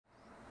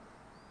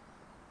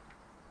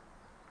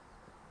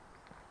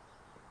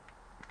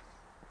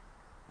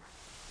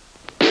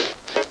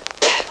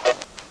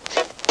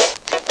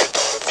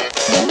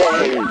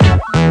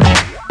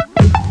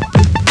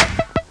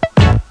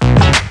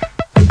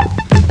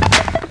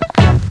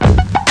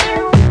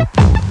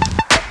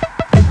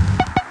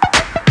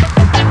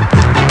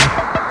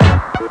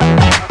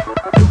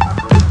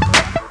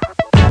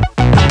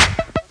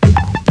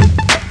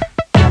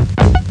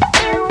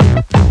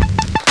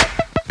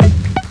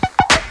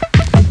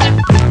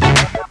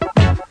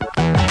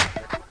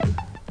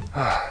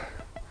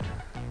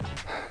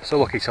So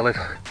lucky to live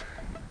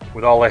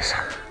with all this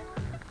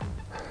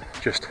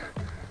just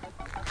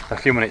a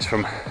few minutes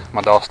from my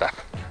doorstep.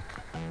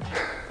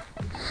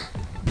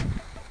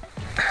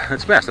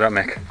 It's best I don't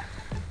make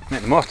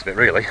the most of it,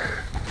 really.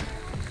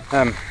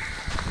 I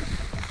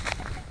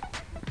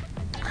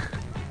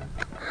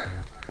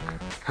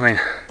mean,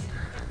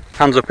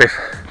 hands up if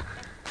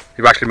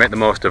you actually make the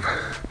most of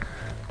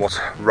what's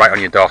right on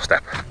your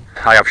doorstep.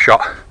 I have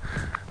shot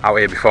out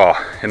here before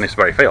in this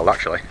very field,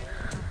 actually.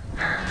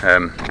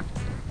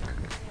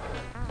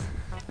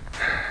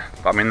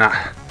 But I mean,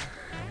 that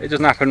it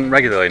doesn't happen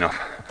regularly enough.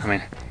 I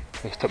mean,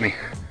 it took me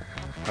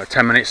about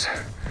 10 minutes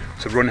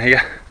to run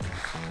here,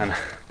 and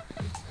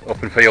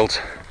open fields,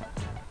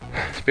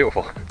 it's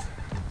beautiful.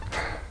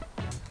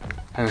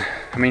 And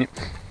I mean,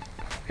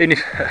 even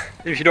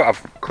if you don't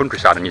have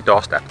countryside on your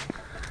doorstep,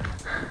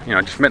 you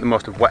know, just make the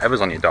most of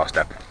whatever's on your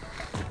doorstep.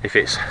 If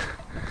it's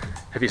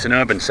an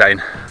urban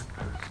setting,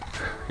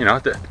 you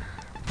know,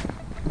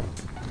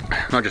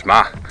 not just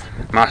my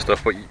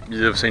stuff, but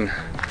you've seen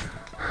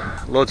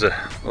loads of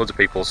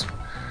people's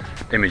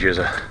images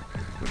of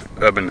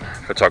urban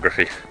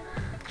photography.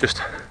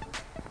 Just,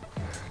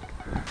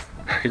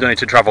 you don't need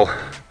to travel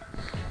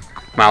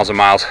miles and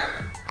miles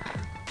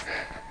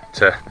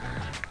to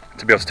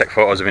be able to take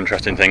photos of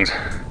interesting things.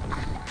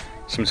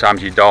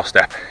 Sometimes your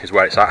doorstep is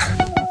where it's at.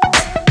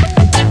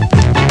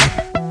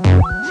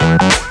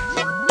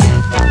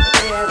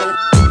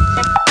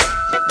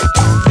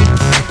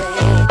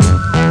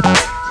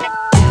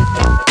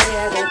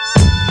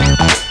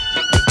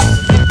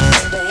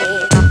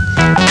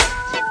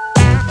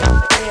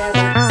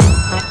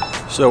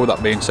 So with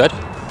that being said,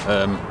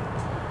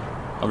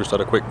 I've just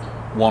had a quick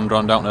wander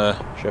on down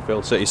to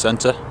Sheffield city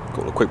centre, a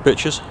couple of quick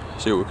pictures,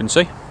 see what we can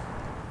see.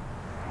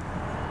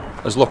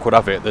 As luck would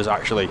have it, there's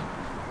actually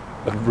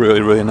a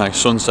really nice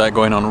sunset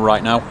going on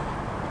right now.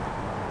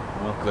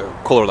 Look, the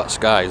colour of that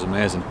sky is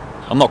amazing.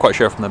 I'm not quite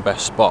sure if I'm the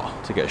best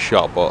spot to get a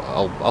shot, but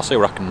I'll see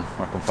where I can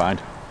find.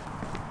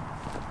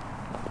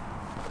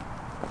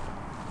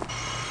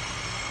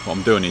 What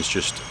I'm doing is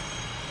just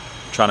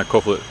trying a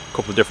couple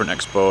of different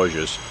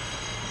exposures,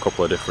 a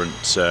couple of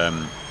different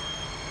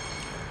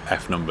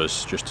F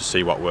numbers, just to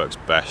see what works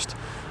best.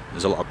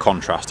 There's a lot of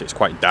contrast. It's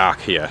quite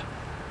dark here.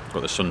 We've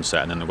got the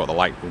sunset, and then we've got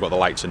the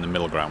lights in the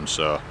middle ground,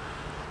 so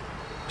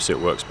see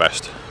what works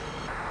best.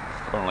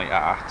 Currently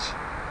at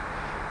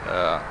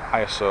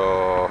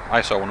ISO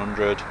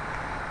 100,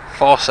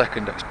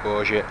 4-second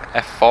exposure,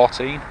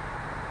 f14.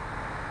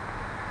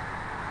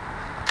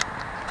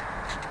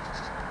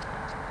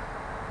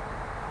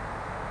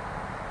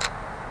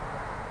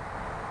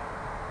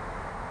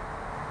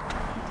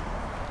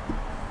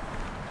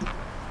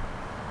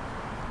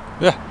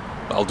 Yeah,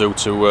 that'll do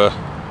to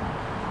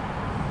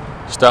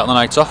start the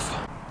night off.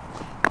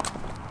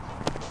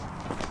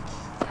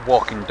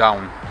 Walking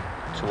down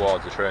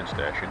towards the train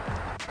station,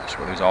 just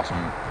with these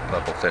awesome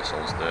purple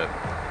thistles. They've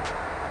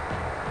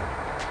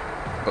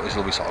got this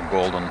lovely sort of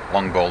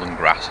long golden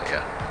grass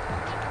here.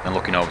 Then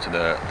looking over to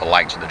the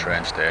lights of the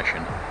train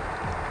station,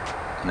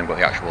 and they've got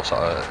the actual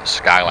sort of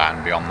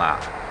skyline beyond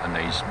that, and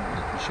there's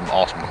some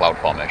awesome cloud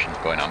formations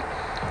going on.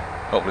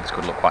 Hopefully this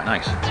could look quite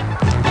nice.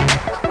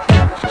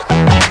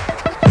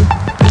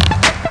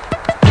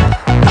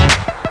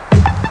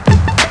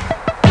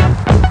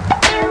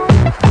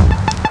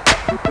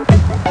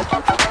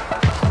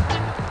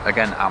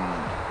 Again, I'm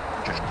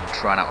just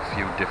trying out a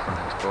few different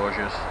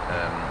exposures,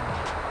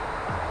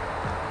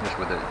 just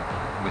with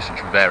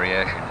such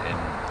variation in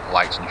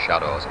lights and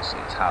shadows. It's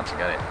hard to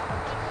get it.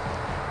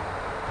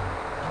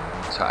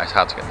 It's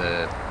hard to get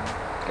the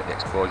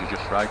exposure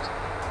just right.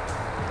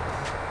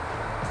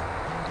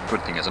 The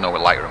good thing is, I know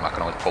with Lightroom I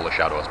can always pull the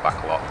shadows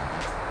back a lot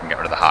and get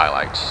rid of the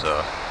highlights.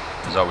 So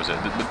there's always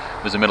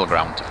there's a middle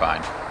ground to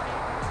find.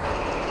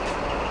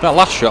 That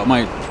last shot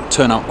might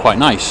turn out quite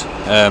nice.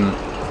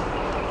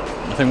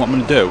 I think what I'm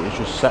going to do is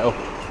just set up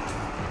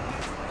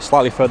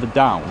slightly further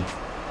down,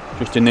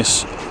 just in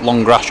this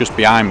long grass just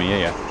behind me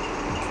here.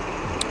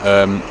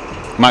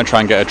 Might try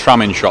and get a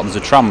tram in shot. There's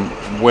a tram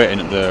waiting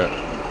at the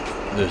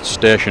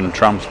station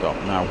tram stop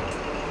now,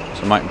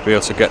 so I might be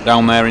able to get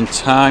down there in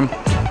time.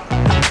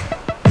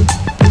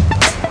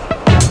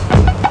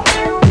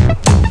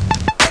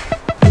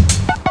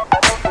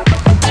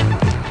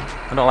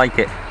 I don't like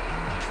it.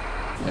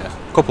 Yeah,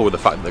 coupled with the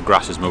fact that the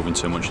grass is moving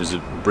too much as the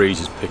breeze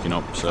is picking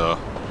up, so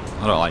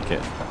I don't like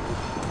it.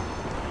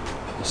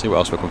 Let's see what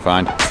else we can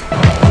find.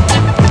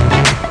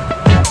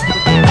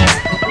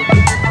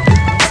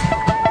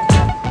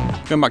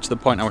 Going back to the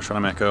point I was trying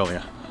to make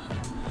earlier.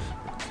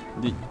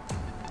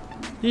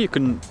 You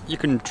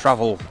can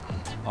travel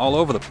all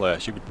over the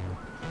place.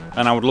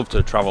 And I would love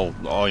to travel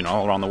all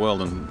around the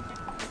world and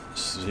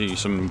see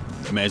some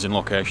amazing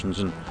locations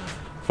and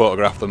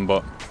photograph them.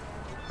 But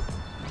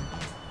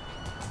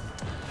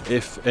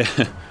if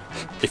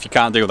you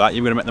can't do that,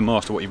 you're going to make the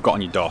most of what you've got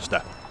on your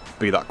doorstep.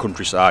 Be that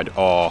countryside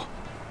or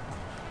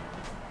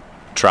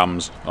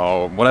trams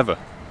or whatever.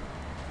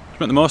 Just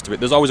make the most of it.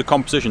 There's always a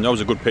composition, there's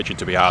always a good picture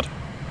to be had.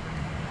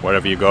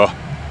 Wherever you go,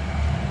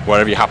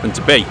 wherever you happen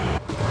to be.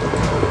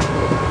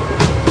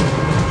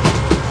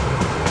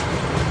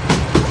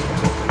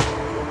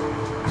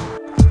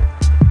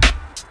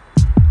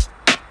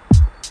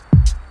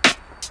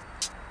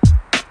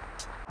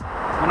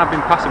 I've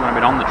been passing when I've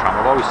been on the tram,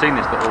 I've always seen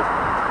this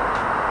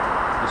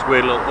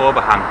weird little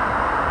overhang.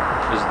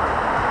 It's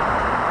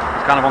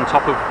kind of on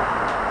top of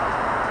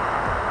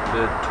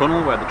the tunnel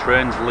where the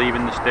train's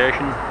leaving the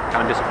station, kind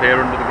of disappear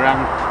under the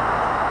ground.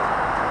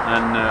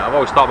 And I've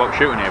always thought about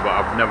shooting here, but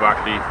I've never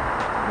actually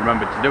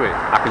remembered to do it.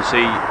 I can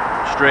see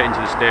straight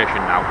into the station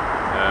now.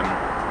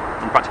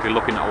 I'm practically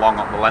looking along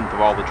the length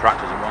of all the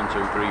tracks. There's 1, 2,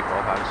 3,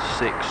 4, 5,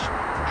 6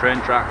 train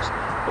tracks,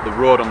 but the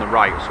road on the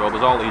right. So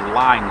there's all these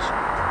lines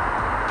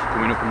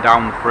coming up and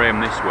down the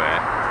frame this way.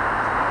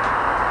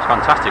 It's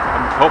fantastic,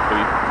 and hopefully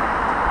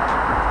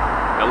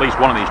at least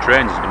one of these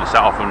trains is going to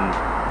set off and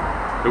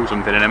do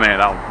something in a minute.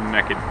 That'll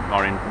make it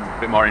a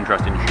bit more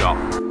interesting shot.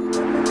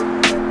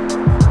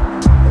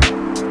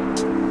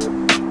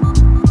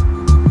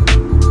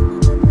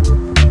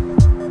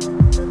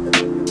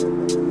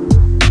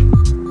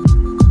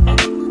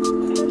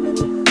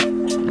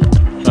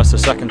 That's the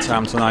second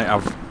time tonight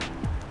I've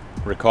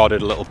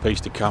recorded a little piece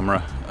to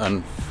camera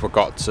and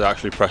forgot to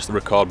actually press the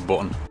record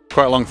button.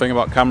 Quite a long thing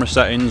about camera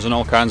settings and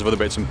all kinds of other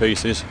bits and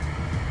pieces.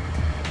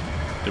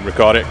 Didn't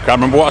record it,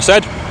 can't remember what I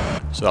said.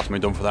 So that's me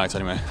done for that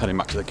anyway, heading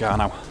back to the car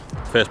now.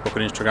 Facebook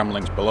and Instagram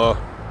links below,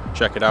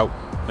 check it out,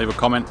 leave a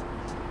comment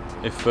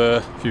if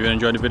you've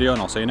enjoyed the video,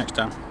 and I'll see you next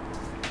time.